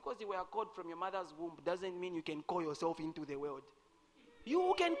 Just because you were called from your mother's womb doesn't mean you can call yourself into the world.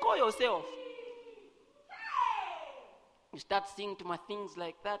 You can call yourself. You start seeing to my things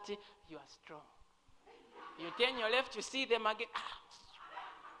like that, you are strong. You turn your left, you see them again.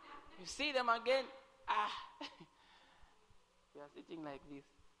 You see them again. You are sitting like this.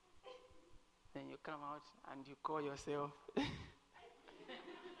 Then you come out and you call yourself.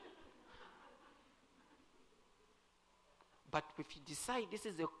 But if you decide this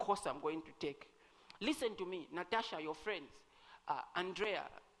is the course I'm going to take, listen to me, Natasha, your friends, Andrea,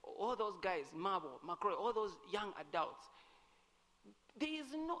 all those guys, Marble, McCroy, all those young adults. There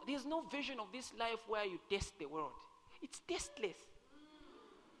is no vision of this life where you taste the world. It's tasteless.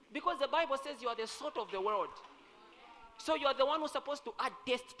 Because the Bible says you are the salt of the world. So you are the one who's supposed to add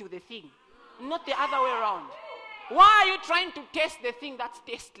taste to the thing, not the other way around. Why are you trying to taste the thing that's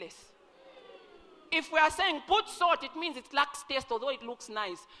tasteless? If we are saying put salt, it means it lacks taste, although it looks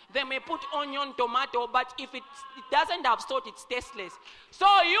nice. They may put onion, tomato, but if it doesn't have salt, it's tasteless. So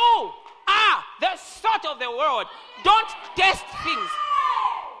you are the salt of the world. Don't taste things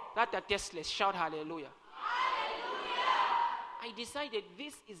that are tasteless. Shout hallelujah. I decided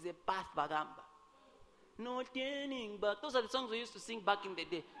this is a path bagamba. No turning back. Those are the songs we used to sing back in the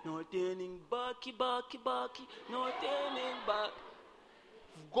day. No turning back, no turning back.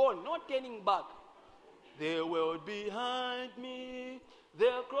 Gone, no turning back. The world behind me,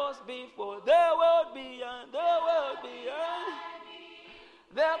 the cross before, the world beyond, the world beyond,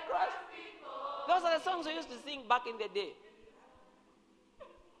 the cross before. Those are the songs we used to sing back in the day.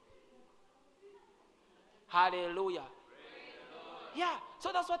 Hallelujah. Yeah,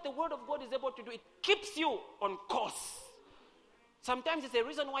 so that's what the word of God is able to do. It keeps you on course. Sometimes it's a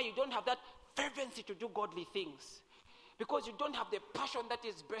reason why you don't have that fervency to do godly things. Because you don't have the passion that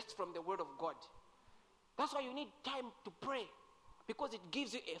is birthed from the word of God. That's why you need time to pray. Because it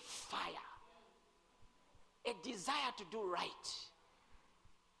gives you a fire. A desire to do right.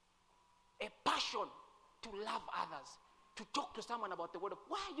 A passion to love others. To talk to someone about the word of God.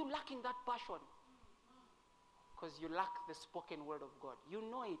 Why are you lacking that passion? Because you lack the spoken word of God. You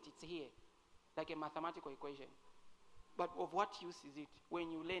know it, it's here. Like a mathematical equation. But of what use is it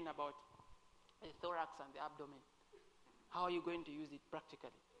when you learn about the thorax and the abdomen? How are you going to use it practically?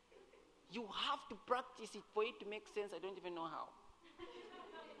 You have to practice it for it to make sense. I don't even know how.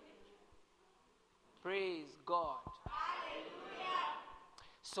 Praise God. Hallelujah.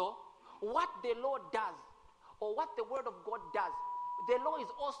 So, what the law does, or what the word of God does, the law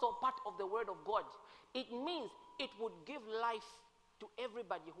is also part of the word of God. It means it would give life to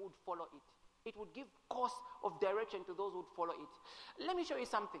everybody who would follow it. It would give course of direction to those who would follow it. Let me show you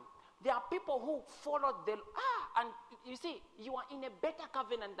something. There are people who follow the and you see, you are in a better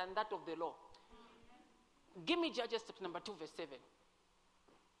covenant than that of the law. Give me Judges chapter number 2, verse 7.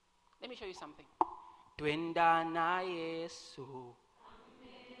 Let me show you something. Twenda na Yesu.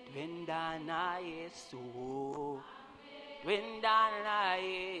 Twenda na Yesu. Twenda na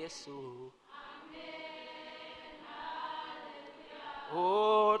Yesu.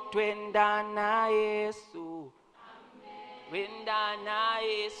 Oh, twenda na Yesu. Twenda na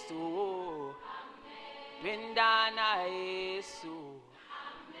Yesu. Twenda na Yesu.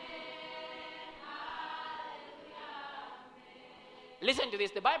 Listen to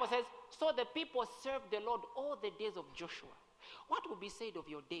this. The Bible says, so the people served the Lord all the days of Joshua. What will be said of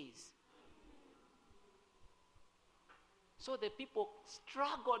your days? So the people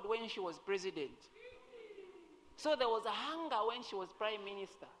struggled when she was president. So there was a hunger when she was prime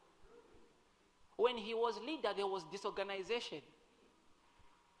minister. When he was leader, there was disorganization.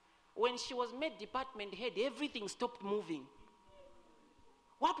 When she was made department head, everything stopped moving.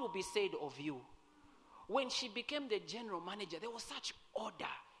 What will be said of you? When she became the general manager, there was such order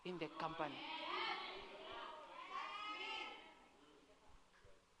in the company.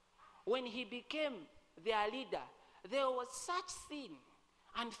 When he became their leader, there was such sin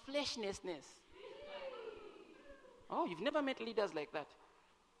and fleshlessness. Oh, you've never met leaders like that.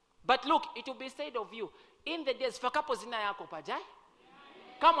 But look, it will be said of you, in the days, fakapo zina yako pajai.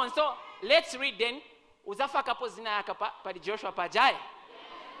 Come on, so let's read then. Uzafa kapo zina yako pa Joshua pajai.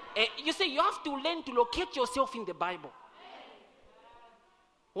 You see, you have to learn to locate yourself in the Bible.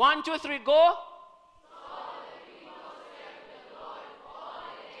 1, 2, 3, go.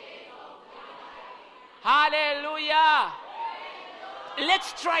 Hallelujah.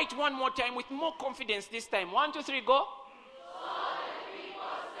 Let's try it one more time with more confidence this time. 1, 2, 3, go.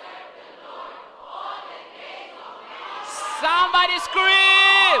 Somebody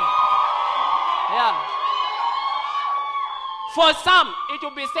scream. Yeah. For some, it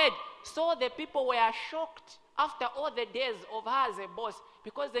will be said, so the people were shocked after all the days of her as a boss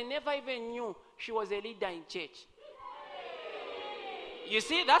because they never even knew she was a leader in church. You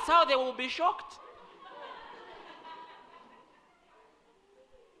see, that's how they will be shocked.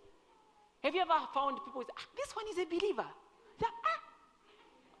 Have you ever found people who say, this one is a believer?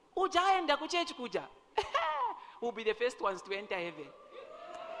 Ujaenda ku church kuja. Will be the first ones to enter heaven.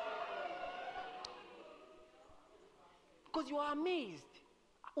 Because you are amazed.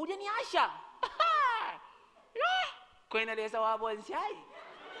 Udeniasha.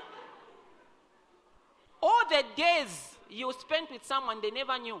 All the days you spent with someone they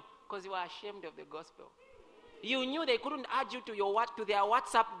never knew because you were ashamed of the gospel. You knew they couldn't add you to their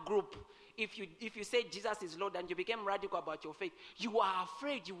WhatsApp group. if you say Jesus is Lord and you became radical about your faith, you are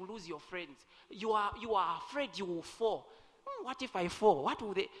afraid you will lose your friends. You are afraid you will fall. What if I fall? What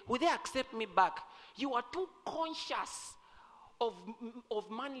will they accept me back? You are too conscious of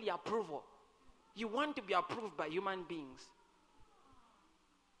manly approval. You want to be approved by human beings.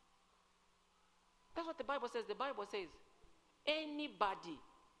 That's what the Bible says. The Bible says, anybody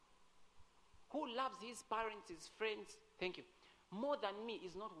who loves his parents, his friends, thank you, more than me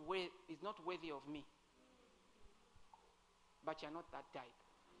is not worthy of me. But you're not that type.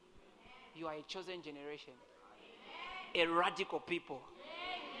 You are a chosen generation. A radical people.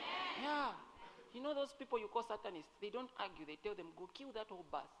 Yeah. You know those people you call Satanists? They don't argue. They tell them, go kill that whole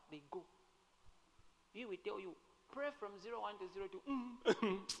bus. They go. He will tell you, pray from 01 to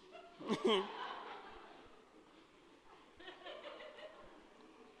 02.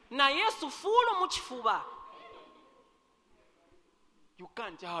 Na Yesu fulo muchifuba. You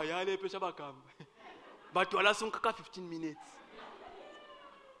can't. But wala sunkaka 15 minutes.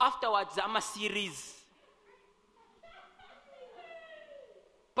 Afterwards, I'm a series.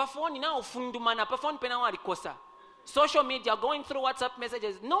 Pafoni na ufundumana. Pafoni pena walikosa. Social media, going through WhatsApp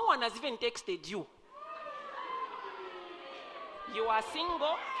messages. No one has even texted you. You are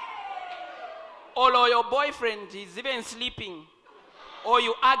single. Or your boyfriend is even sleeping. Or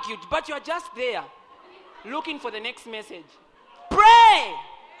you argued, but you are just there, looking for the next message. Pray!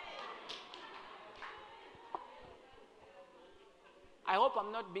 I hope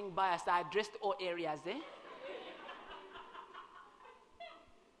I'm not being biased. I addressed all areas,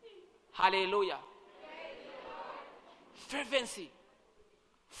 Hallelujah. Fervency.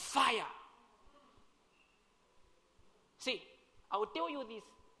 Fire. See, I will tell you this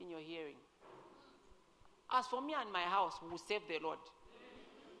in your hearing. As for me and my house, we will serve the Lord.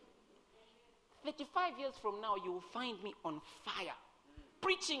 35 years from now, you will find me on fire,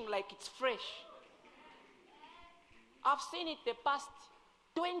 preaching like it's fresh. I've seen it the past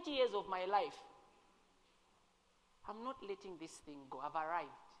 20 years of my life. I'm not letting this thing go. I've arrived.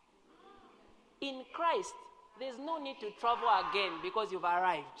 In Christ, there's no need to travel again because you've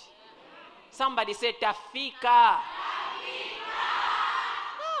arrived. Somebody said, Tafika. Ah,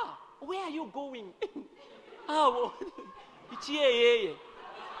 where are you going? It's here.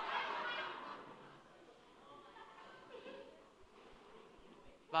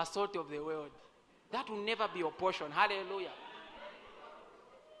 The salt of the world. That will never be your portion. Hallelujah.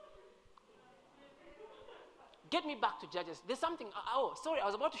 Get me back to Judges. There's something. Sorry, I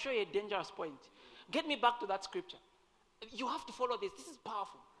was about to show you a dangerous point. Get me back to that scripture. You have to follow this. This is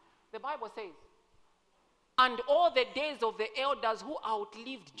powerful. The Bible says, and all the days of the elders who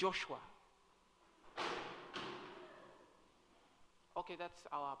outlived Joshua. Okay, that's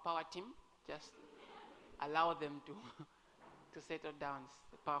our power team. Just allow them to settle down.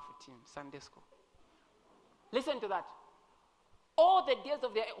 It's a powerful team, Sunday school. Listen to that. All the days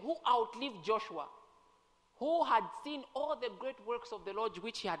of the who outlived Joshua, who had seen all the great works of the Lord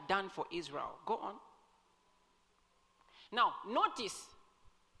which he had done for Israel. Go on. Now, notice.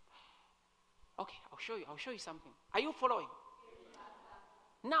 Okay, I'll show you something. Are you following?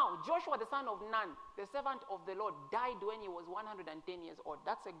 Now, Joshua the son of Nun, the servant of the Lord, died when he was 110 years old.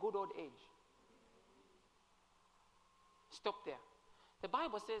 That's a good old age. Stop there. The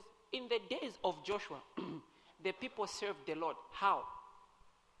Bible says, in the days of Joshua, the people served the Lord. How?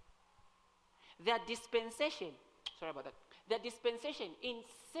 Their dispensation in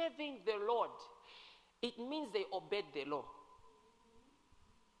serving the Lord, it means they obeyed the law.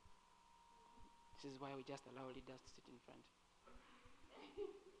 This is why we just allow leaders to sit in front.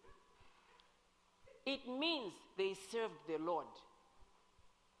 It means they served the Lord.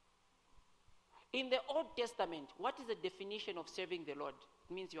 In the Old Testament, what is the definition of serving the Lord?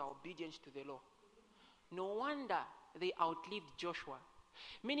 It means you are obedient to the law. No wonder they outlived Joshua.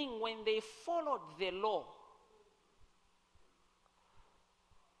 Meaning when they followed the law,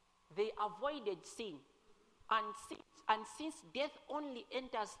 they avoided sin. And since death only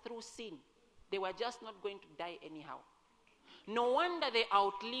enters through sin, they were just not going to die anyhow. No wonder they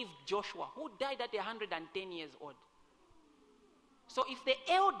outlived Joshua, who died at 110 years old. So if the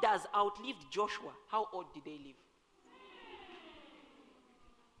elders outlived Joshua, how old did they live?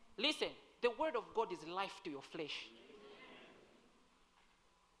 Listen, the word of God is life to your flesh.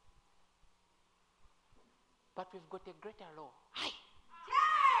 But we've got a greater law. Hi.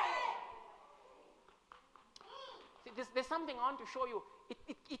 See, there's something I want to show you.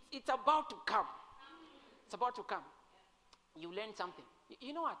 It's about to come. It's about to come. You learn something.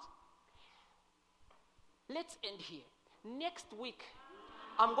 You know what? Let's end here. Next week,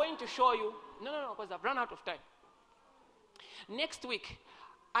 I'm going to show you. No, because I've run out of time. Next week,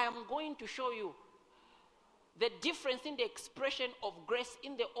 I am going to show you the difference in the expression of grace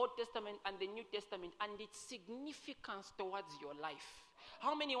in the Old Testament and the New Testament and its significance towards your life.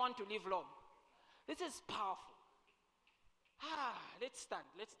 How many want to live long? This is powerful. Let's stand.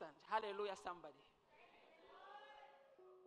 Hallelujah, somebody.